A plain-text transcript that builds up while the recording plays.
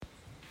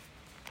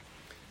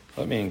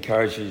Let me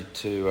encourage you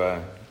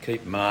to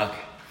keep Mark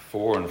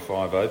 4 and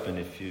 5 open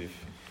if you've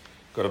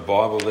got a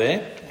Bible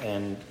there.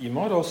 And you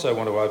might also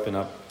want to open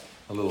up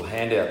a little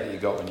handout that you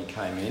got when you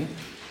came in.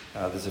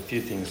 There's a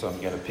few things I'm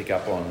going to pick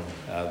up on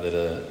that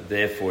are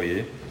there for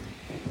you.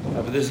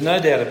 But there's no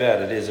doubt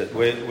about it, is it?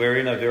 We're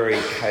in a very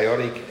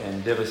chaotic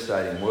and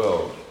devastating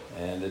world,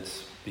 and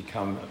it's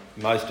become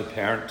most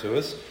apparent to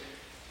us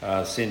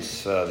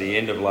since the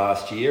end of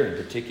last year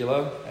in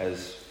particular,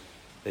 as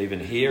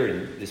even here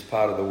in this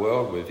part of the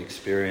world we've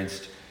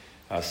experienced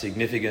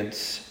significant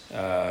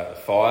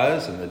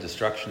fires and the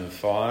destruction of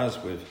fires.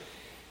 We've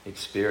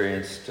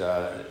experienced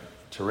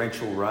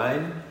torrential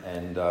rain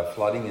and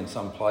flooding in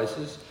some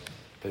places.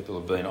 People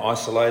have been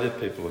isolated,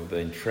 people have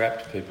been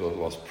trapped, people have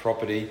lost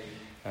property,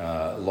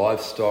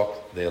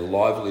 livestock, their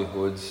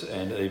livelihoods,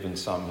 and even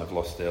some have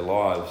lost their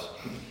lives.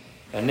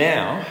 And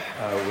now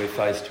we're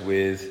faced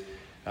with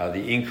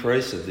the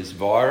increase of this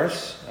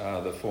virus,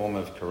 the form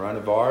of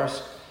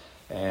coronavirus,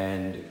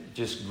 and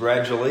just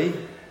gradually,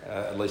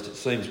 at least it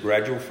seems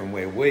gradual from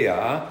where we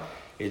are,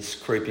 it's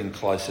creeping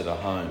closer to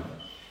home.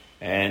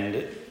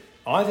 And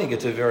I think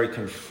it's a very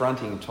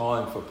confronting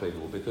time for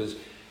people because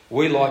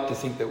we like to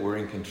think that we're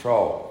in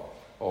control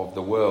of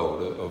the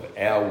world, of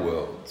our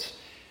worlds.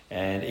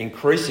 And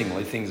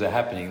increasingly things are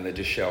happening that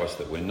just show us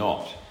that we're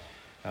not.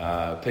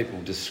 People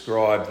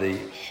describe the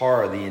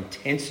horror, the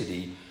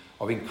intensity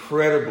of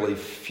incredibly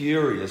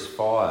furious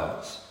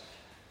fires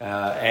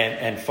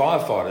and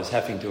firefighters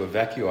having to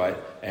evacuate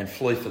and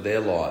flee for their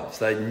lives.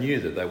 They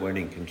knew that they weren't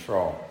in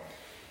control.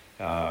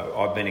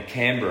 I've been to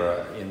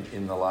Canberra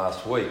in the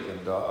last week,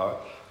 and I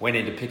went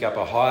in to pick up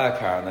a hire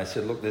car, and they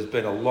said, look, there's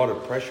been a lot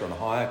of pressure on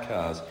hire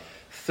cars.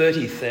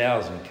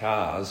 30,000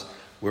 cars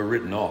were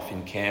written off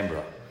in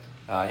Canberra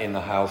in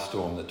the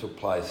hailstorm that took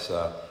place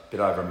a bit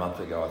over a month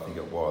ago, I think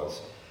it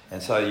was.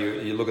 And so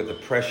you look at the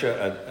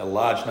pressure, a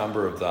large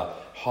number of the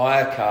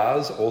hire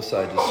cars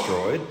also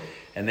destroyed,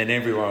 and then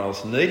everyone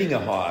else needing a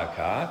hire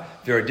car,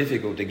 very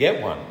difficult to get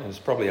one. And it's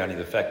probably only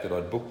the fact that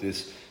I'd booked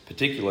this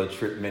particular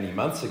trip many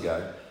months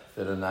ago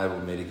that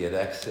enabled me to get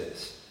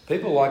access.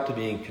 People like to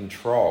be in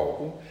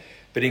control,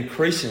 but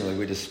increasingly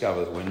we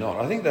discover that we're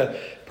not. I think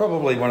that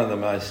probably one of the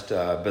most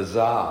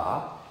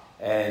bizarre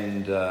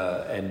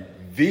and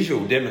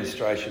visual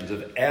demonstrations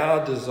of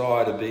our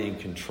desire to be in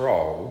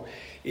control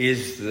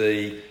is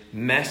the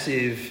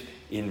massive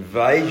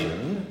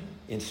invasion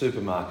in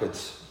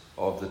supermarkets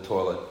of the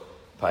toilet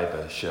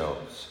paper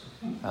shelves.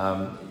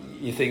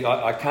 You think,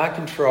 I can't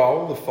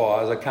control the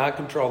fires, I can't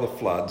control the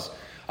floods,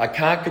 I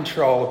can't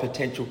control a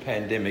potential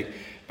pandemic,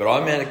 but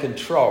I'm out of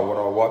control what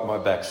I wipe my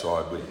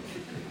backside with.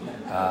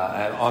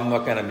 And I'm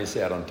not going to miss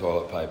out on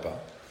toilet paper.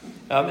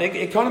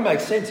 It kind of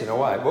makes sense in a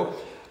way. Well,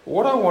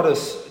 what I want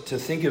us to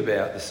think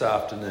about this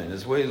afternoon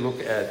as we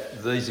look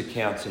at these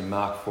accounts in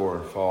Mark 4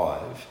 and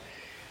 5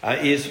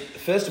 is,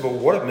 first of all,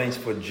 what it means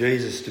for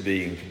Jesus to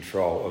be in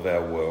control of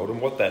our world and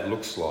what that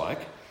looks like,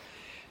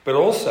 but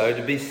also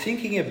to be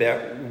thinking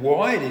about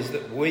why it is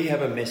that we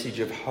have a message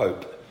of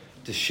hope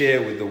to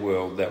share with the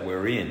world that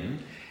we're in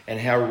and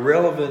how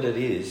relevant it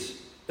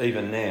is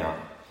even now.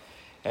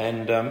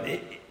 And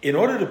in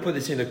order to put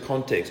this into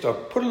context,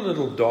 I've put a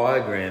little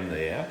diagram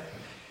there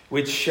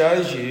which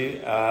shows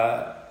you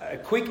a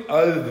quick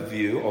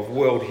overview of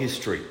world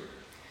history.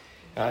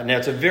 Now,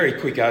 it's a very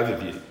quick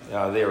overview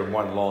there in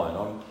one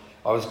line.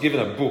 I was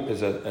given a book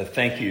as a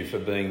thank you for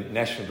being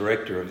National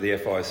Director of the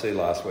FIC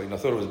last week, and I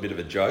thought it was a bit of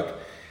a joke.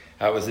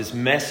 It was this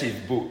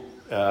massive book,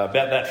 about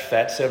that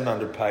fat,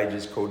 700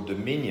 pages, called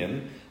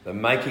Dominion, The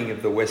Making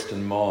of the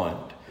Western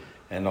Mind.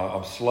 And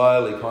I'm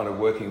slowly kind of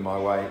working my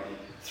way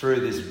through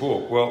this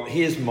book. Well,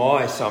 here's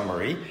my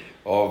summary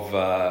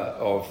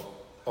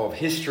of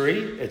history.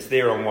 It's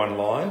there on one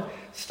line.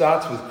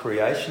 Starts with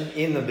creation.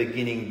 In the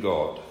beginning,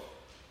 God.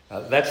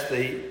 That's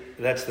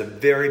the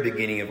very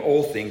beginning of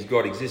all things.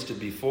 God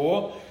existed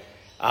before.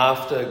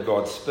 After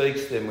God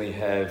speaks, then we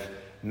have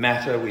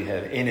matter, we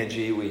have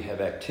energy, we have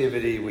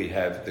activity, we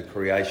have the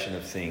creation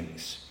of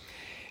things.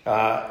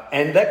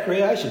 And that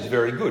creation is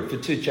very good for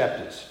 2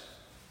 chapters.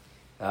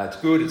 It's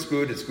good, it's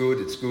good, it's good,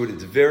 it's good,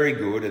 it's very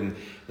good. And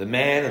the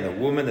man and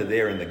the woman are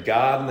there in the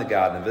Garden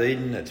of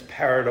Eden. It's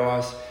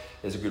paradise.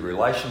 There's a good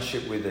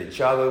relationship with each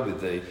other,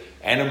 with the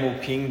animal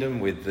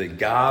kingdom, with the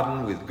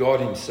garden, with God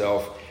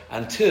himself,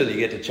 until you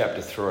get to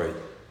chapter 3.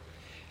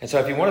 And so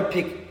if you want to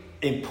pick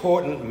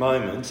important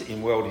moments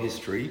in world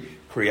history,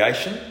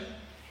 creation,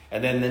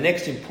 and then the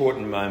next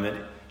important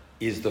moment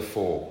is the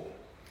fall.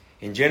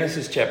 In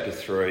Genesis chapter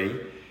 3,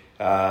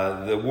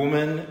 the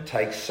woman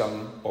takes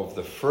some of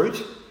the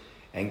fruit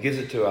and gives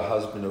it to her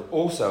husband, who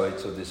also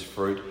eats of this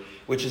fruit,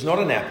 which is not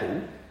an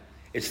apple.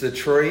 It's the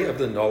tree of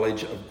the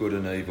knowledge of good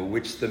and evil,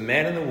 which the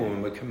man and the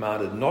woman were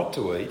commanded not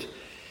to eat,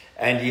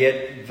 and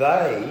yet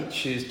they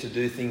choose to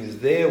do things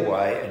their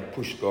way and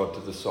push God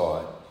to the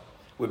side.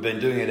 We've been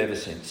doing it ever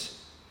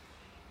since.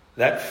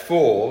 That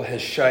fall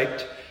has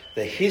shaped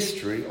the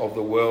history of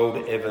the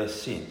world ever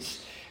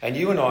since. And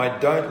you and I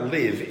don't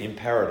live in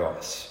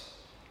paradise,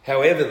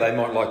 however they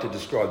might like to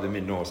describe the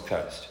mid-North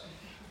Coast.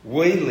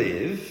 We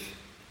live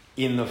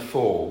in the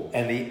fall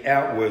and the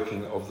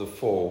outworking of the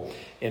fall.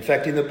 In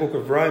fact, in the book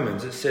of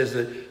Romans, it says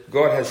that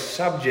God has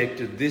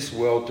subjected this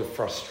world to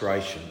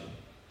frustration.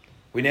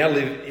 We now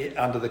live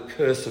under the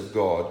curse of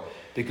God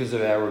because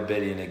of our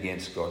rebellion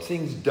against God.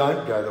 Things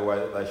don't go the way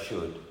that they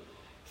should.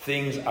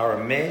 Things are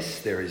a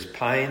mess. There is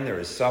pain, there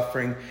is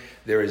suffering,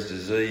 there is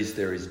disease,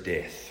 there is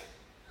death.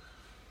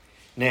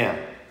 Now,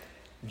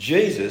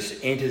 Jesus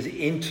enters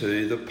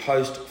into the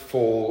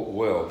post-fall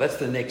world. That's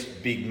the next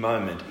big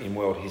moment in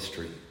world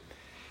history.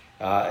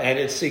 And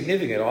it's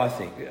significant, I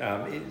think,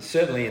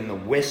 certainly in the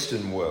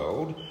Western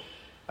world,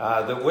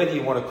 that whether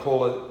you want to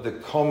call it the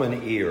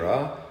Common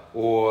Era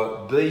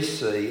or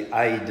BC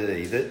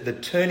AD, the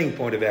turning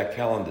point of our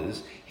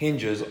calendars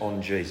hinges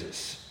on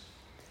Jesus.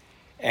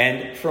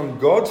 And from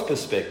God's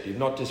perspective,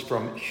 not just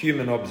from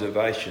human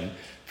observation,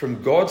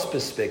 from God's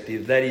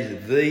perspective, that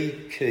is the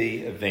key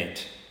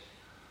event.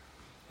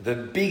 The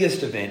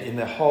biggest event in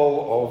the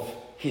whole of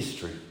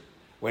history,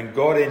 when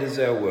God enters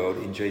our world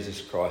in Jesus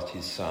Christ,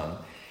 his Son.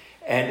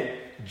 And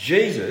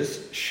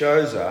Jesus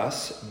shows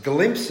us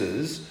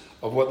glimpses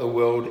of what the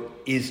world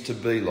is to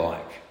be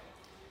like,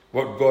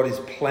 what God is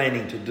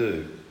planning to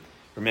do.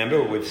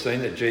 Remember, we've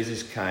seen that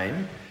Jesus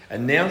came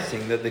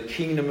announcing that the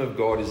kingdom of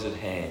God is at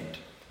hand.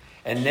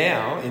 And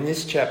now, in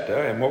this chapter,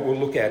 and what we'll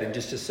look at in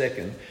just a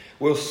second,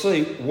 we'll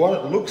see what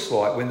it looks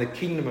like when the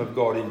kingdom of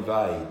God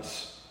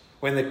invades,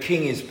 when the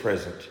king is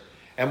present,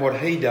 and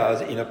what he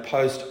does in a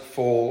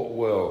post-fall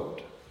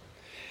world.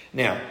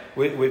 Now,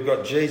 we've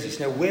got Jesus.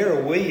 Now, where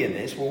are we in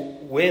this? Well,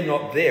 we're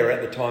not there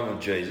at the time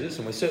of Jesus,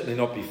 and we're certainly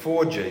not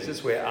before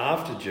Jesus. We're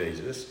after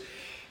Jesus.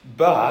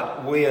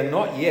 But we are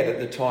not yet at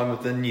the time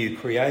of the new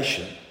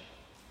creation.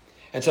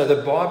 And so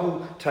the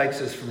Bible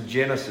takes us from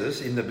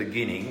Genesis in the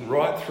beginning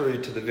right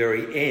through to the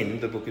very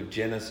end, the book of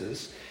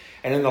Genesis.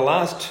 And in the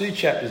last two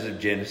chapters of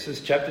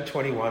Genesis, chapter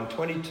 21,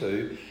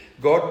 22,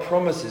 God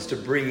promises to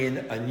bring in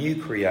a new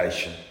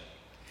creation.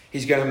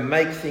 He's going to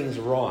make things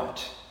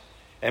right.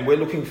 And we're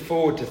looking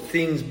forward to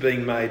things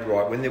being made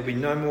right, when there'll be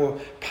no more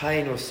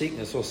pain or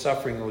sickness or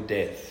suffering or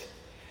death.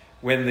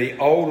 When the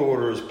old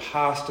order has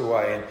passed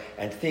away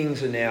and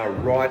things are now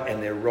right,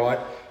 and they're right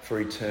for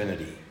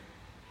eternity.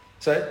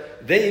 So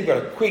there you've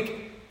got a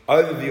quick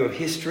overview of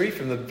history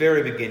from the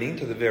very beginning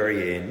to the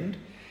very end.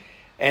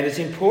 And it's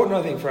important,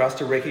 I think, for us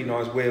to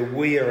recognise where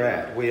we are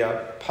at. We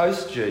are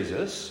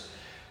post-Jesus,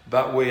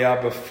 but we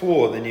are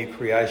before the new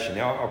creation.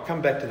 Now, I'll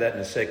come back to that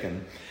in a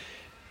second.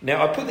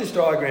 Now, I put this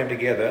diagram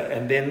together,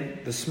 and then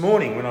this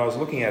morning when I was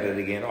looking at it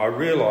again, I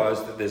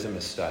realised that there's a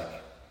mistake.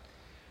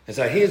 And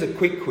so here's a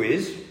quick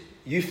quiz.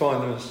 You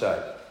find the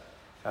mistake.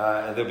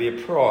 And there'll be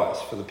a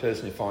prize for the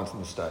person who finds the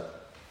mistake.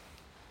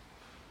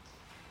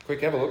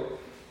 Quick, have a look.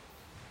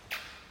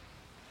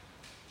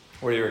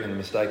 What do you reckon the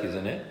mistake is,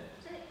 Annette?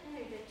 No,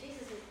 that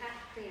Jesus is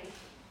at creation.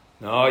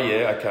 Oh,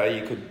 yeah, okay.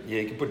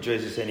 You could put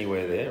Jesus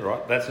anywhere there,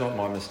 right? That's not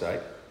my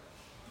mistake.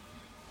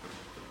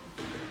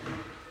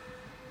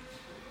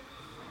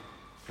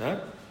 No?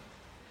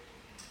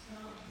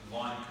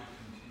 Line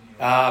could continue.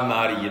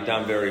 Marty, you've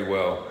done very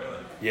well.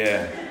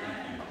 Yeah.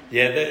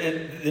 Yeah,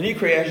 the new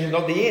creation is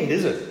not the end,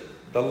 is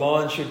it? The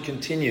line should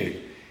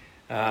continue.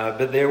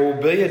 But there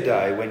will be a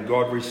day when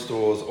God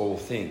restores all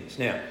things.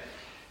 Now,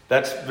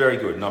 that's very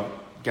good, and I'm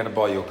going to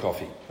buy you a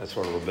coffee. That's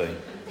what it will be.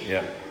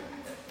 Yeah.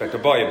 In fact,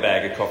 I'll buy you a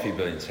bag of coffee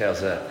beans.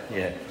 How's that?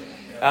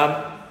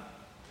 Yeah.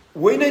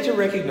 We need to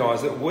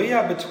recognise that we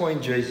are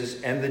between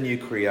Jesus and the new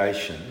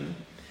creation,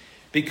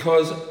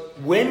 because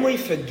when we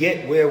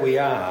forget where we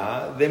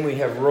are, then we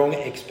have wrong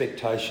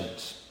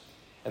expectations.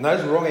 And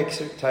those wrong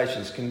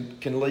expectations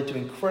can lead to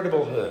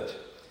incredible hurt.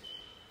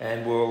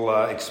 And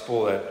we'll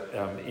explore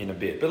that in a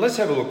bit. But let's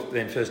have a look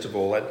then, first of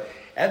all,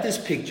 at this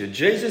picture.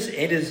 Jesus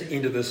enters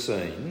into the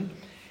scene,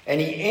 and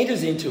he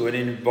enters into an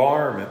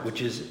environment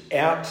which is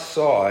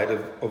outside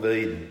of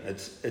Eden.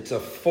 It's a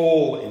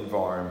fall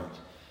environment.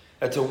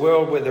 It's a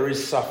world where there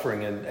is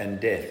suffering and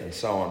death and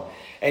so on.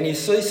 And you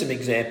see some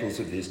examples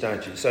of this,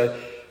 don't you? So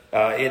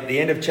at the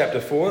end of chapter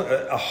 4,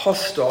 a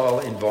hostile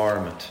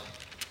environment.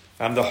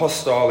 The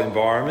hostile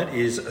environment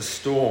is a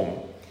storm.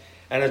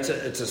 And it's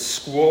a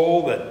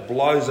squall that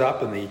blows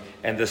up,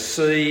 and the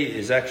sea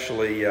is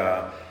actually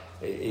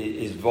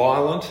is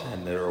violent,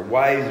 and there are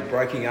waves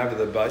breaking over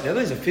the boat. Now,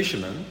 these are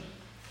fishermen.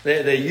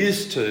 They're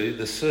used to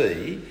the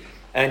sea,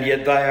 and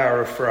yet they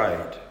are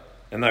afraid.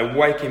 And they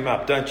wake him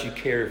up, "Don't you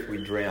care if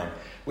we drown?"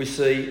 We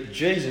see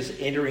Jesus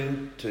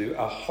entering to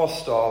a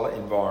hostile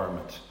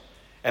environment,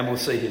 and we'll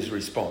see his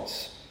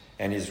response.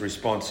 And his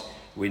response,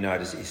 we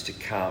notice, is to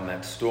calm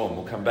that storm.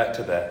 We'll come back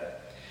to that.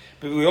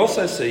 But we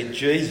also see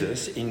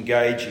Jesus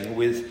engaging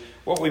with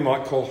what we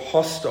might call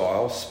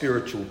hostile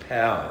spiritual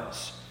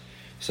powers.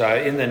 So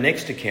in the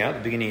next account,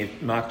 the beginning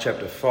of Mark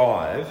chapter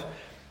 5,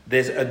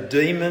 there's a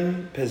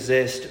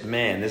demon-possessed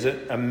man. There's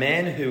a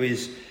man who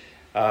is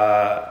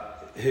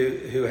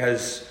who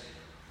has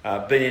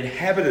been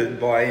inhabited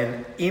by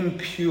an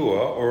impure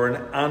or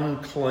an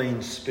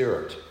unclean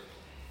spirit.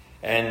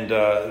 And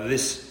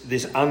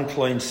this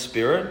unclean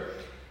spirit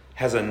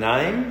has a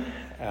name,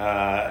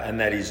 and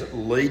that is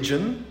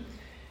Legion.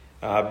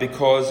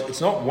 because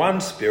it's not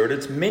one spirit,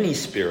 it's many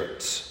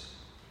spirits,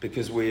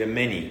 because we are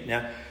many.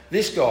 Now,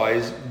 this guy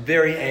is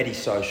very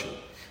antisocial.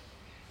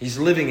 He's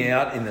living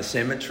out in the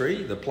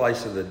cemetery, the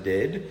place of the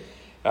dead.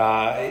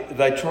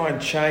 They try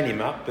and chain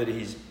him up, but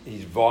he's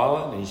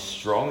violent and he's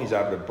strong. He's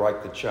able to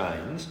break the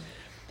chains.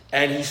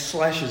 And he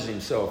slashes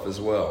himself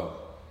as well.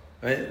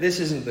 I mean, this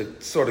isn't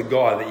the sort of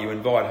guy that you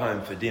invite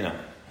home for dinner.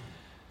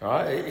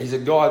 Right? He's a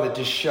guy that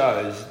just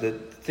shows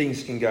that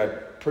things can go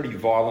pretty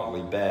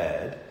violently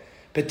bad,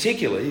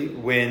 particularly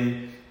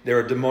when there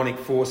are demonic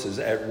forces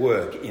at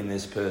work in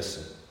this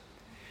person.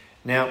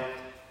 Now,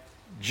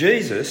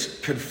 Jesus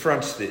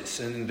confronts this,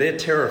 and they're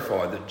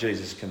terrified that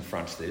Jesus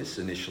confronts this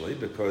initially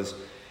because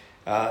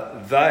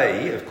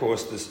they, of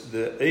course,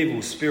 the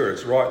evil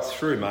spirits right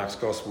through Mark's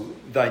Gospel,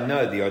 they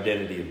know the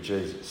identity of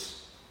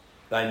Jesus.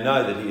 They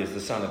know that he is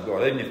the Son of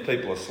God, even if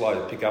people are slow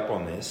to pick up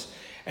on this.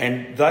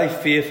 And they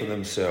fear for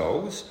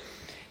themselves,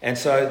 and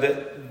so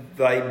that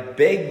they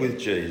beg with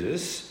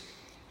Jesus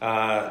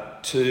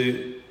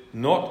to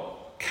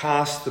not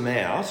cast them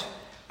out,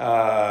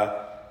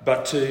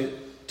 but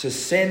to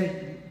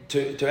send...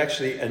 To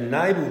actually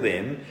enable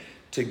them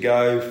to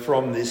go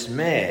from this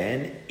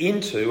man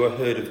into a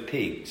herd of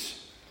pigs,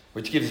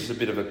 which gives us a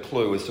bit of a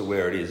clue as to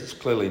where it is. It's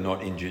clearly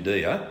not in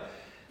Judea.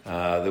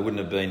 There wouldn't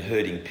have been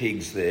herding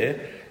pigs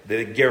there.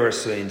 The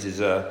Gerasenes is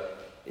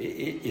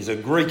a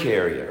Greek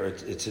area.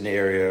 It's an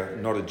area,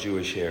 not a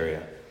Jewish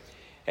area.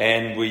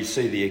 And we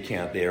see the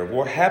account there of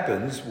what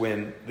happens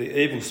when the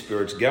evil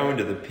spirits go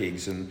into the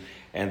pigs and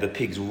the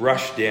pigs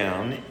rush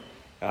down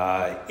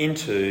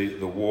into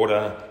the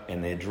water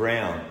and they're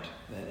drowned.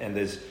 And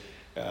there's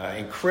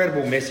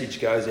incredible message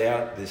goes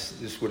out.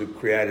 This would have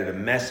created a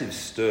massive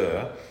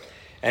stir.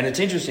 And it's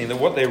interesting that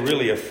what they're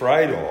really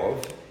afraid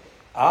of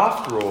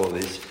after all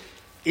this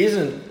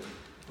isn't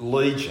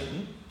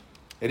Legion,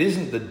 it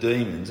isn't the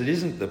demons, it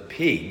isn't the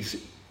pigs,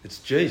 it's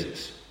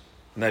Jesus.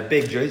 And they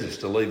beg Jesus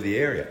to leave the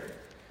area.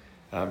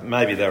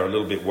 Maybe they were a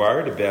little bit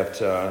worried about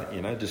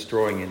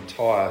destroying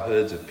entire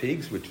herds of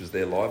pigs, which was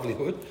their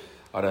livelihood.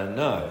 I don't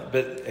know.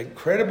 But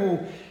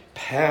incredible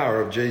power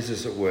of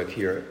Jesus at work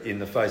here in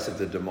the face of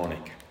the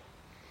demonic.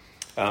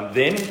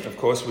 Then, of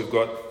course, we've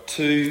got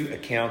two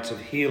accounts of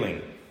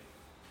healing.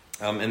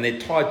 And they're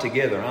tied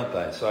together, aren't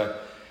they? So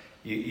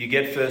you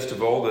get, first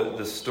of all,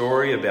 the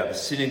story about the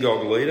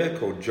synagogue leader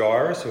called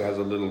Jairus, who has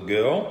a little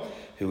girl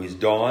who is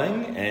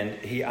dying, and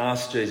he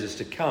asks Jesus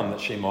to come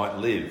that she might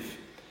live.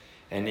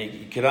 And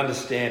you could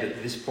understand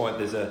at this point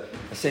there's a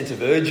sense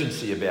of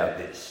urgency about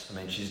this. I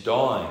mean, she's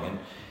dying,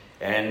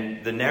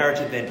 and the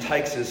narrative then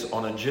takes us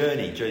on a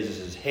journey. Jesus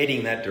is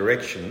heading that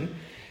direction,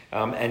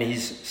 and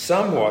he's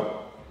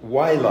somewhat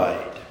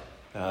waylaid.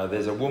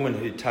 There's a woman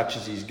who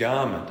touches his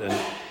garment,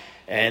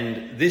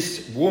 and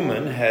this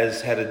woman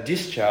has had a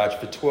discharge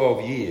for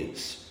 12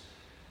 years.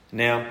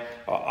 Now,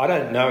 I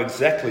don't know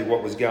exactly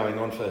what was going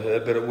on for her,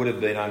 but it would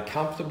have been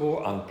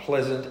uncomfortable,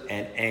 unpleasant,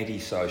 and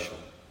antisocial.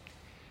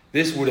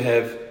 This would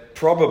have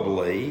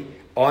probably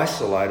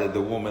isolated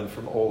the woman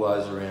from all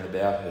those around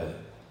about her.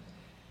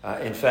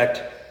 In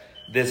fact,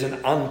 there's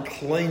an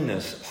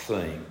uncleanness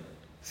theme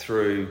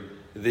through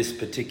this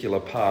particular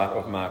part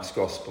of Mark's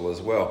Gospel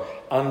as well.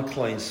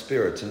 Unclean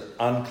spirits, an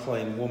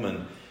unclean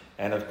woman.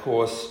 And of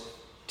course,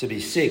 to be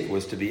sick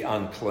was to be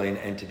unclean,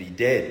 and to be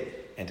dead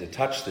and to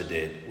touch the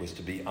dead was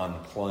to be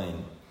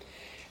unclean.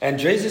 And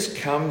Jesus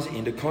comes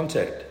into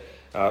contact.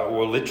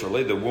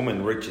 Literally, the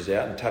woman reaches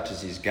out and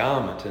touches his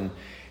garment,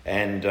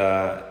 and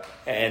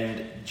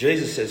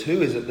Jesus says,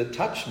 "Who is it that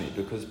touched me?"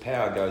 Because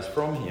power goes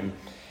from him.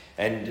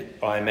 And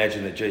I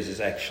imagine that Jesus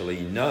actually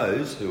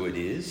knows who it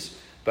is,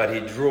 but he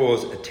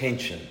draws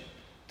attention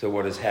to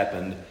what has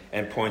happened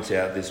and points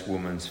out this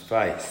woman's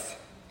faith.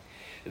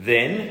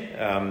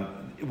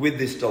 Then, with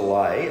this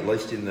delay, at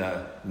least in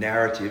the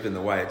narrative and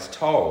the way it's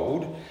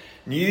told,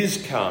 news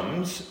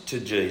comes to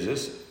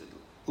Jesus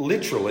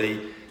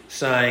literally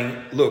saying,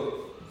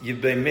 "Look,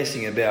 you've been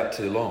messing about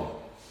too long."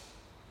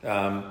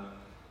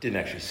 Didn't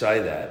actually say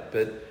that,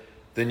 but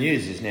the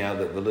news is now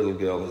that the little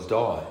girl has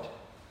died.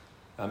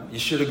 You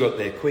should have got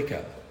there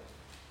quicker.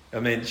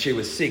 I mean, she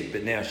was sick,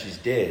 but now she's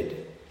dead.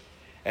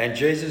 And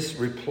Jesus'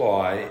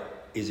 reply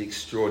is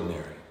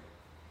extraordinary.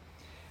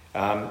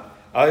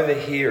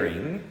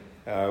 Overhearing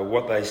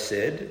what they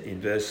said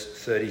in verse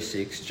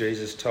 36,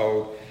 Jesus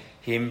told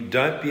him,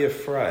 "Don't be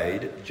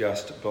afraid,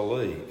 just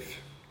believe."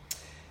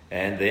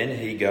 And then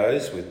he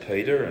goes with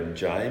Peter and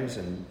James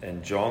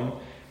and John,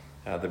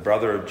 the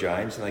brother of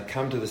James, and they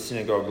come to the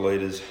synagogue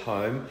leader's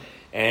home,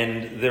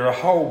 and there are a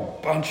whole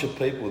bunch of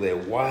people there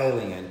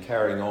wailing and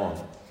carrying on.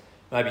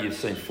 Maybe you've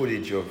seen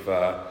footage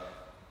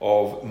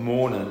of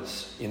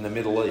mourners in the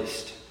Middle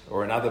East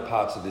or in other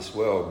parts of this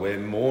world where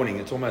mourning,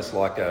 it's almost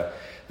like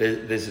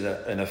there's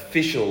an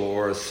official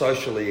or a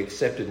socially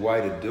accepted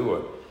way to do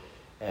it.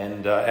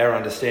 And our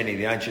understanding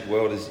of the ancient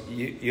world is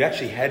you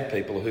actually had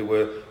people who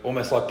were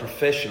almost like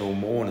professional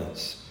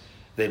mourners.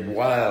 They'd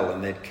wail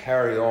and they'd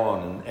carry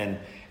on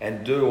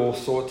and do all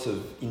sorts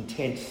of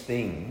intense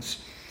things.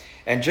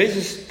 And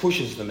Jesus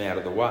pushes them out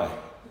of the way.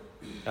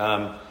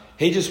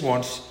 He just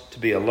wants to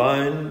be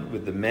alone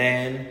with the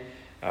man,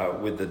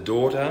 with the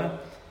daughter,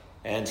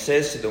 and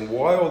says to them,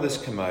 "Why all this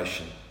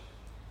commotion?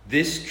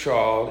 This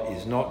child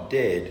is not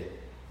dead,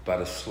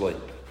 but asleep."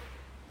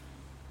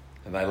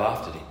 And they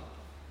laughed at him.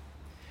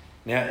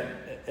 Now,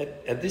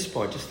 at this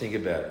point, just think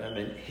about it. I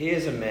mean,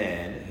 here's a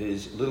man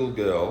whose little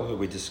girl, who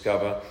we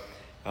discover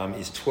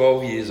is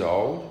 12 years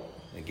old.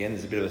 Again,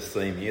 there's a bit of a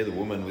theme here. The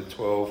woman with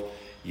 12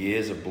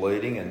 years of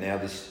bleeding, and now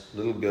this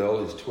little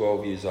girl is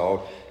 12 years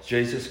old.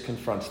 Jesus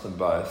confronts them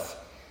both.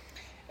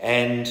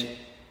 And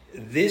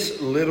this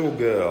little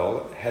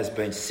girl has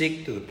been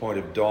sick to the point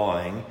of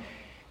dying,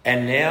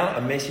 and now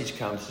a message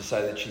comes to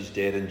say that she's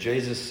dead, and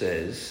Jesus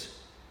says,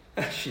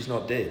 she's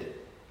not dead.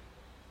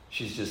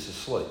 She's just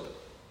asleep.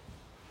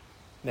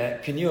 Now,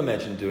 can you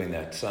imagine doing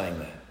that, saying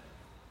that,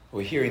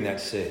 or hearing that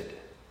said?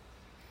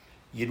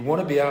 You'd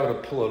want to be able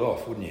to pull it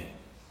off, wouldn't you?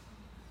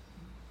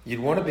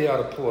 You'd want to be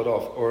able to pull it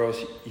off, or else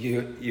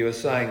you are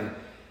saying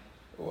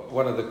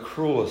one of the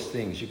cruelest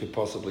things you could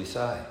possibly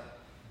say.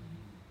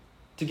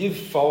 To give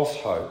false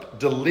hope,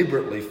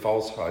 deliberately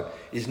false hope,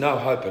 is no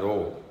hope at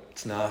all.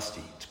 It's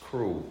nasty, it's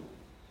cruel.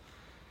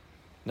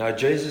 No,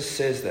 Jesus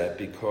says that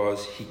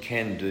because he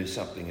can do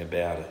something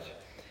about it.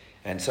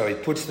 And so he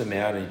puts them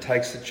out, and he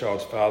takes the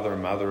child's father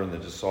and mother and the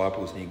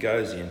disciples, and he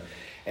goes in,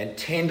 and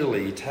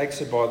tenderly he takes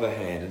her by the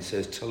hand and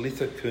says,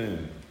 "Talitha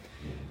kum,"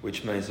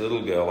 which means,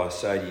 "Little girl, I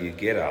say to you,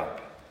 get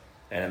up."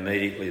 And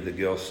immediately the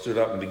girl stood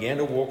up and began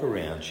to walk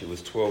around. She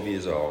was 12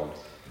 years old.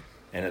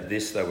 And at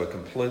this they were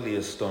completely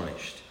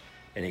astonished.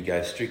 And he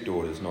gave strict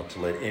orders not to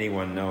let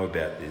anyone know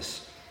about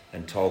this,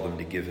 and told them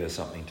to give her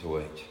something to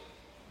eat.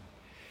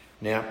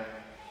 Now,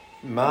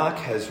 Mark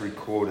has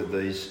recorded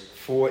these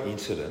 4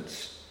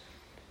 incidents,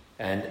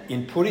 and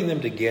in putting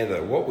them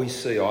together, what we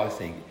see, I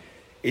think,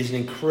 is an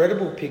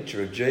incredible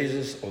picture of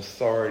Jesus'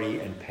 authority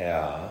and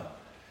power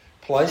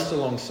placed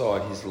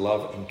alongside his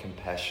love and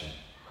compassion.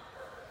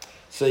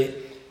 See,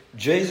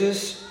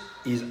 Jesus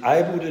is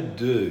able to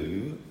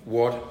do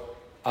what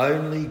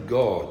only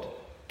God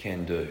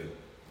can do.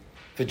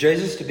 For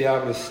Jesus to be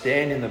able to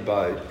stand in the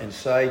boat and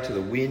say to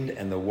the wind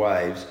and the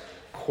waves,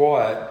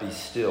 "Quiet, be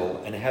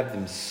still," and have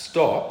them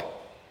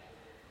stop,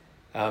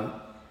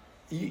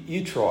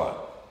 you try it,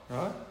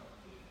 right?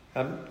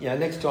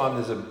 Next time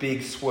there's a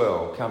big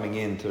swell coming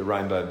into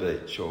Rainbow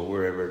Beach or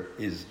wherever it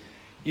is,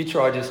 you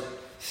try just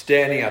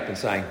standing up and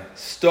saying,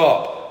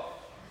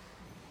 "Stop,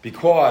 be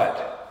quiet,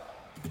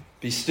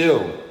 be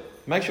still."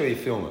 Make sure you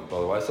film it, by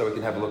the way, so we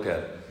can have a look at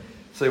it,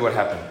 see what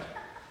happened.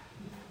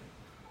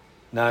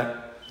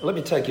 Now, let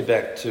me take you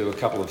back to a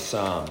couple of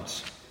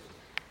Psalms.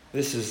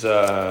 This is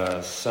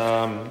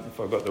Psalm, if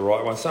I've got the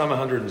right one, Psalm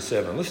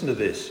 107. Listen to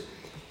this.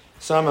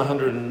 Psalm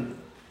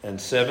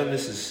 107,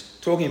 this is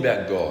talking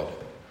about God.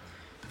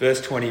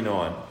 Verse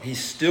 29, "He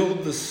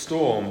stilled the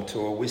storm to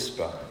a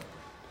whisper.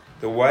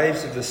 The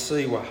waves of the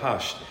sea were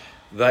hushed.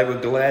 They were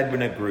glad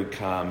when it grew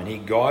calm, and he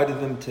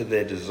guided them to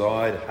their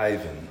desired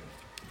haven."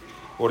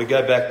 Or to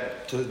go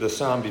back to the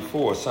psalm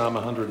before, Psalm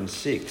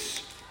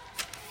 106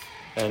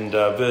 and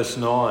verse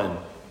 9.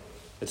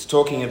 It's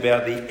talking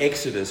about the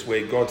Exodus,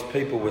 where God's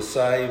people were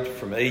saved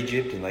from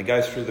Egypt and they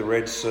go through the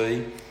Red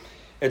Sea.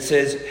 It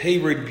says, "He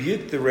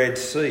rebuked the Red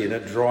Sea and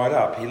it dried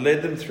up. He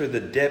led them through the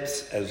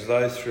depths as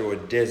though through a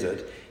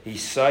desert. He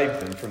saved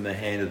them from the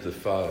hand of the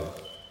foe."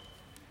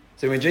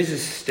 So when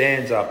Jesus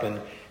stands up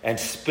and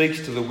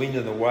speaks to the wind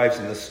and the waves,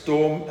 and the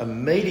storm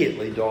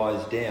immediately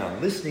dies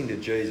down, listening to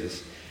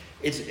Jesus,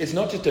 it's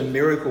not just a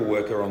miracle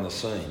worker on the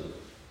scene.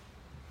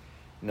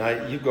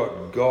 No, you've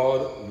got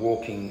God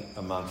walking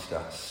amongst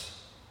us.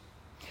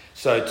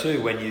 So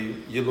too,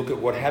 when you look at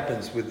what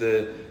happens with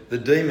the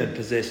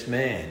demon-possessed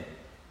man,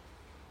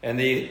 and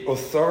the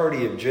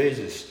authority of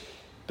Jesus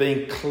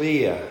being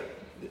clear,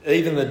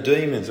 even the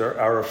demons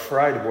are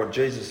afraid of what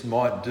Jesus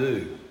might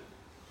do.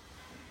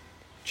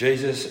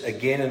 Jesus,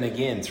 again and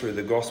again through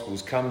the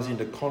Gospels, comes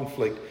into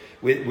conflict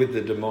with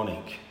the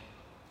demonic.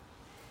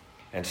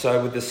 And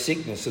so with the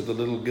sickness of the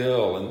little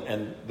girl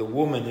and the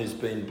woman who's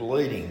been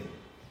bleeding,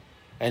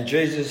 and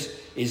Jesus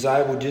is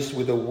able, just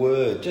with a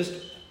word, just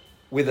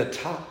with a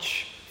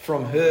touch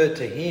from her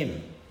to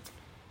him,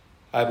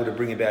 able to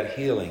bring about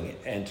healing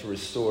and to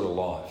restore to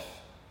life.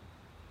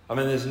 I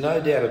mean, there's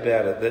no doubt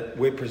about it that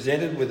we're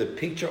presented with a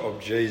picture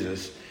of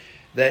Jesus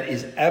that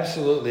is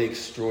absolutely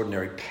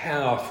extraordinary,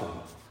 powerful,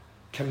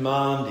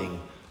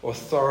 commanding,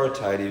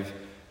 authoritative,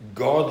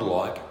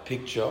 godlike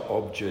picture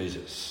of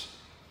Jesus.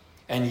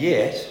 And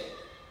yet,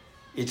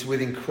 it's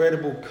with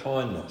incredible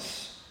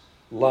kindness,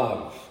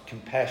 love,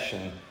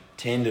 compassion,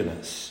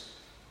 tenderness.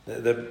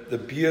 The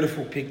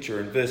beautiful picture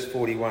in verse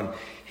 41,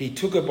 "He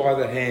took her by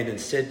the hand and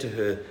said to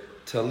her,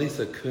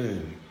 Talitha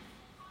kum,"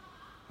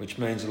 which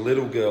means,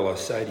 "Little girl, I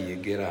say to you,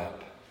 get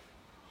up."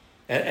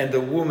 And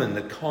the woman,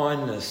 the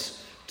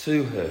kindness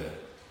to her,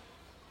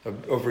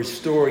 of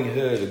restoring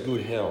her to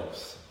good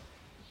health.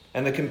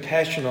 And the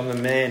compassion on the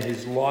man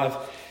whose life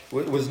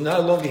was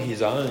no longer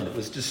his own. It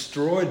was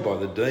destroyed by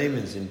the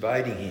demons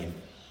invading him.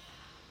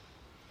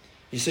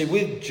 You see,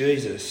 with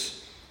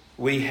Jesus,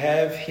 we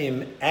have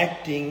him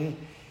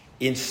acting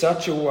in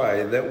such a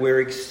way that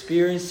we're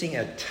experiencing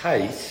a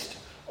taste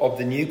of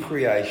the new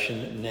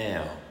creation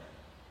now.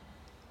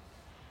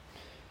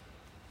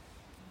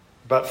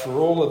 But for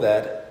all of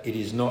that, it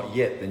is not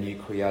yet the new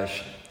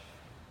creation.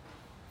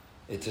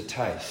 It's a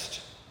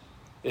taste.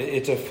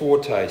 It's a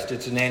foretaste.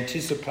 It's an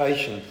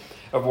anticipation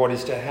of what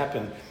is to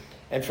happen.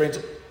 And friends,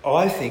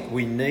 I think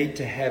we need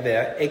to have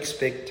our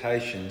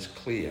expectations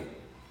clear.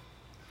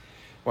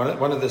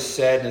 One of the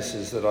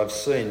sadnesses that I've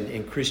seen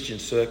in Christian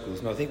circles,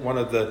 and I think one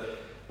of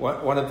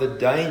the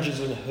dangers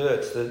and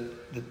hurts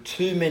that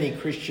too many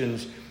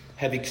Christians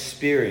have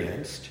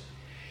experienced,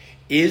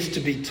 is to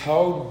be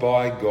told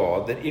by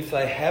God that if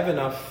they have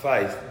enough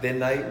faith, then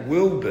they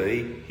will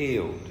be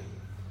healed.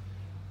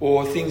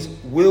 Or things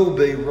will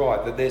be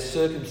right, that their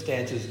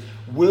circumstances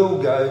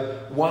will go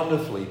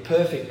wonderfully,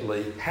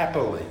 perfectly,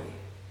 happily.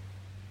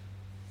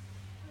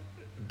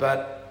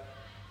 But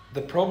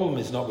the problem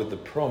is not with the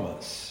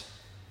promise.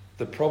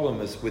 The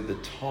problem is with the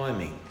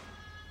timing.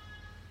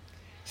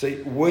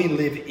 See, we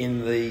live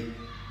in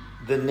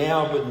the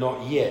now but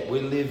not yet. We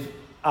live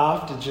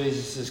after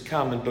Jesus has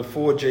come and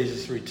before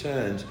Jesus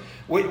returns.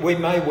 We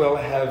may well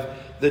have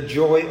the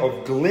joy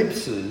of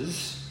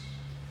glimpses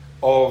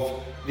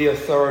of the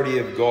authority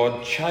of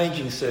God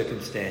changing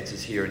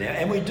circumstances here and now.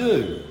 And we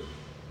do.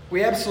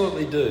 We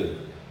absolutely do.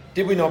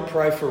 Did we not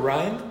pray for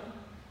rain?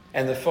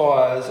 And the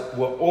fires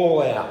were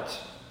all out.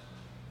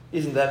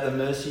 Isn't that the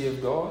mercy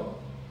of God?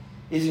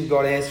 Isn't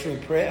God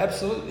answering prayer?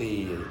 Absolutely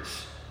He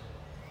is.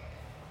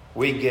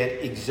 We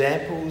get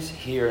examples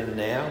here and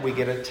now. We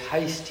get a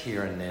taste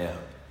here and now.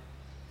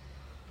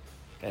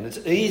 And it's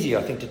easy,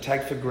 I think, to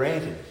take for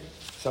granted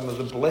some of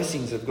the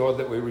blessings of God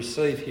that we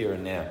receive here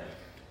and now.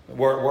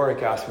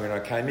 Warwick asked me when I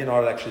came in,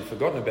 I'd actually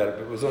forgotten about it,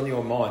 but it was on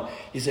your mind.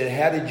 He said,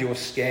 how did your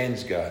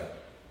scans go?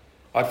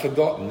 I'd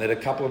forgotten that a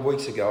couple of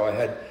weeks ago I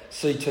had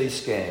CT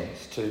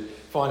scans to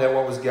find out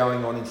what was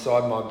going on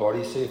inside my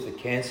body, see if the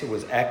cancer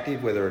was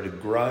active, whether it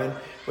had grown,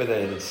 whether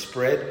it had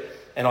spread.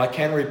 And I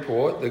can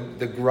report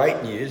the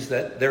great news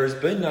that there has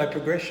been no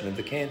progression of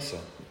the cancer.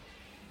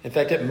 In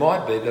fact, it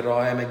might be that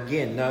I am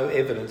again no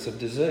evidence of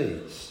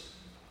disease.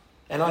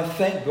 And I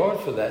thank God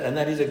for that. And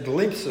that is a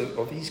glimpse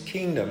of His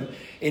kingdom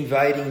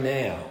invading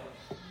now.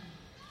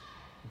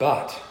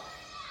 But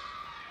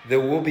there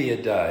will be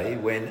a day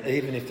when,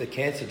 even if the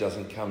cancer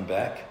doesn't come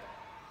back,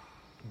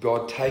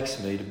 God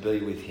takes me to be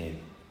with Him.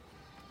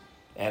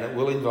 And it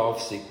will involve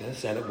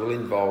sickness and it will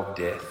involve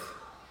death.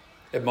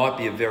 It might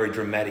be a very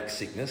dramatic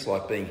sickness,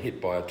 like being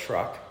hit by a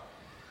truck,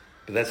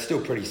 but that's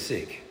still pretty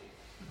sick.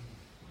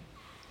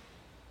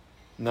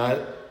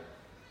 No,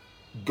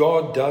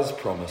 God does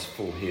promise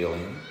full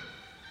healing.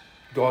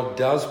 God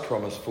does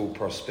promise full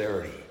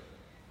prosperity.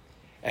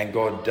 And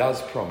God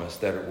does promise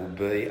that it will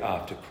be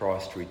after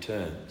Christ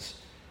returns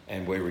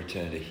and we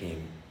return to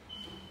Him.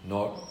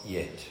 Not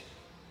yet.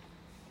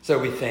 So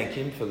we thank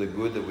Him for the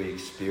good that we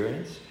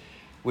experience.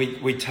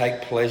 We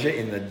take pleasure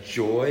in the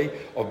joy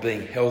of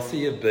being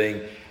healthy, of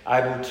being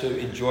able to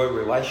enjoy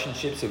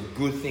relationships, of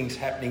good things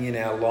happening in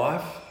our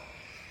life.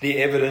 The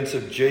evidence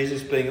of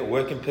Jesus being at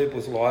work in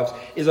people's lives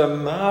is a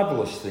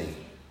marvellous thing.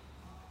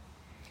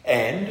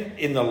 And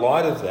in the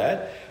light of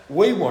that,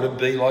 we want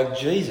to be like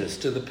Jesus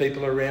to the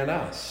people around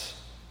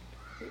us,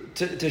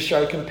 to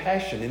show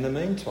compassion in the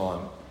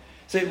meantime.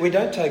 See, we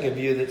don't take a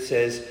view that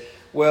says,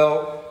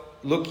 well,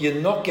 look, you're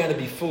not going to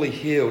be fully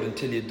healed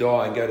until you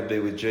die and go to be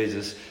with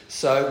Jesus,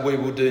 so we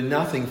will do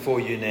nothing for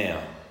you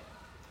now.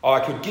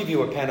 I could give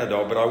you a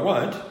Panadol, but I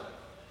won't,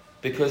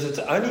 because it's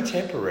only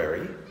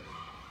temporary.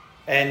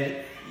 And,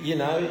 you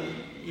know,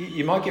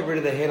 you might get rid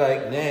of the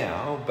headache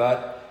now,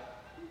 but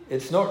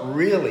it's not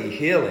really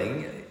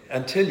healing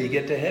until you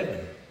get to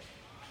heaven.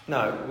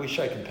 No, we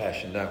show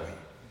compassion, don't we?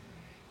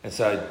 And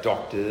so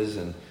doctors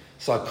and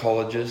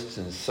psychologists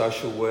and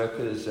social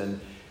workers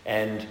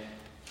and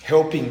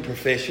helping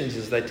professions,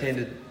 as they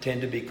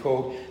tend to be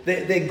called,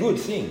 they're good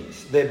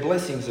things. They're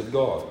blessings of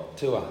God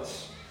to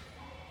us.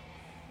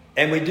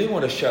 And we do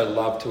want to show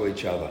love to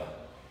each other.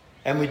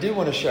 And we do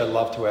want to show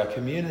love to our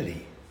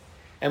community.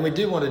 And we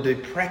do want to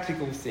do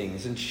practical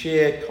things and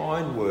share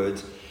kind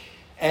words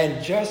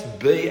and just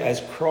be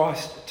as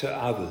Christ to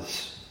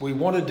others. We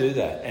want to do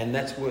that, and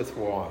that's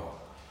worthwhile.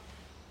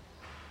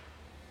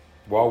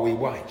 While we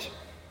wait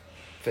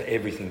for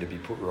everything to be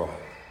put right.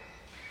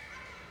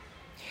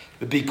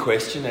 The big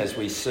question, as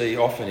we see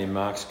often in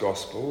Mark's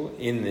Gospel,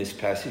 in this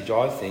passage,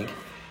 I think,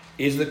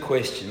 is the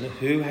question,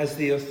 who has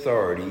the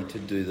authority to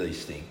do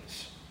these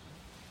things?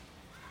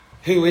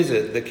 Who is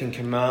it that can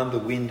command the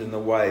wind and the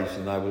waves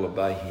and they will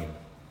obey him?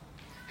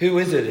 Who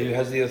is it who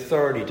has the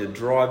authority to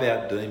drive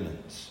out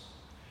demons?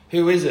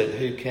 Who is it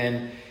who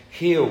can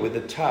heal with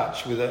a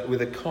touch,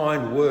 with a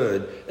kind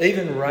word,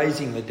 even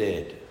raising the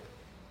dead?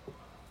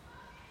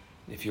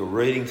 If you're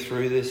reading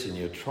through this and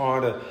you're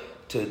trying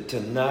to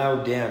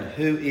nail down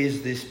who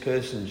is this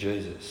person,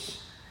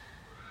 Jesus,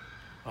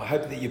 I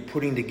hope that you're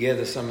putting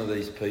together some of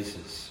these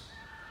pieces.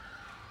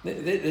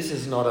 This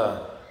is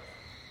not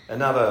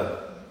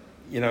another,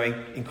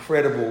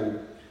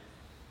 incredible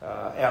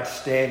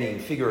outstanding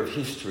figure of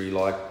history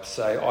like,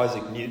 say,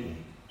 Isaac Newton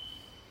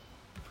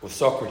or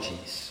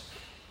Socrates,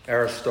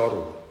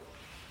 Aristotle,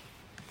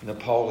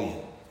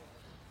 Napoleon.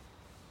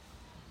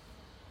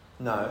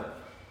 No,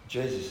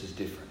 Jesus is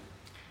different.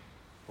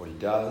 What he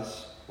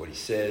does, what he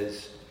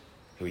says,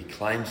 who he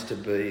claims to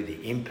be,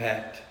 the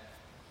impact,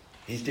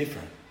 he's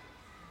different.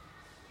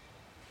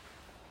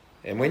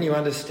 And when you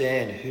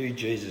understand who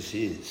Jesus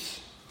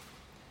is,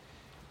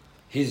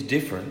 his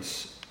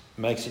difference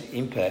makes an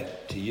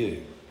impact to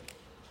you.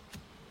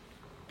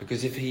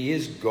 Because if he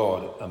is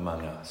God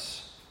among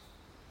us,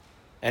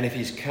 and if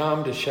he's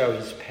come to show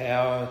his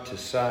power to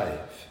save,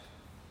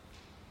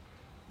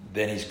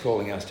 then he's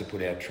calling us to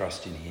put our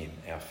trust in him,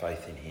 our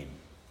faith in him.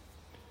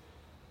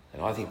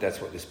 And I think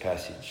that's what this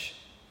passage,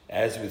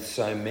 as with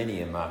so many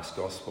in Mark's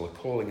gospel, are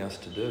calling us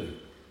to do.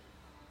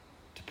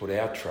 To put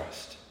our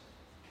trust,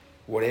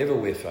 whatever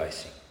we're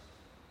facing,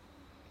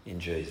 in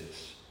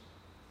Jesus.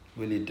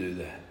 Will you do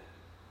that?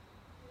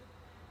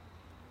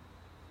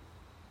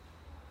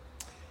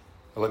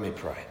 Well, let me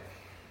pray.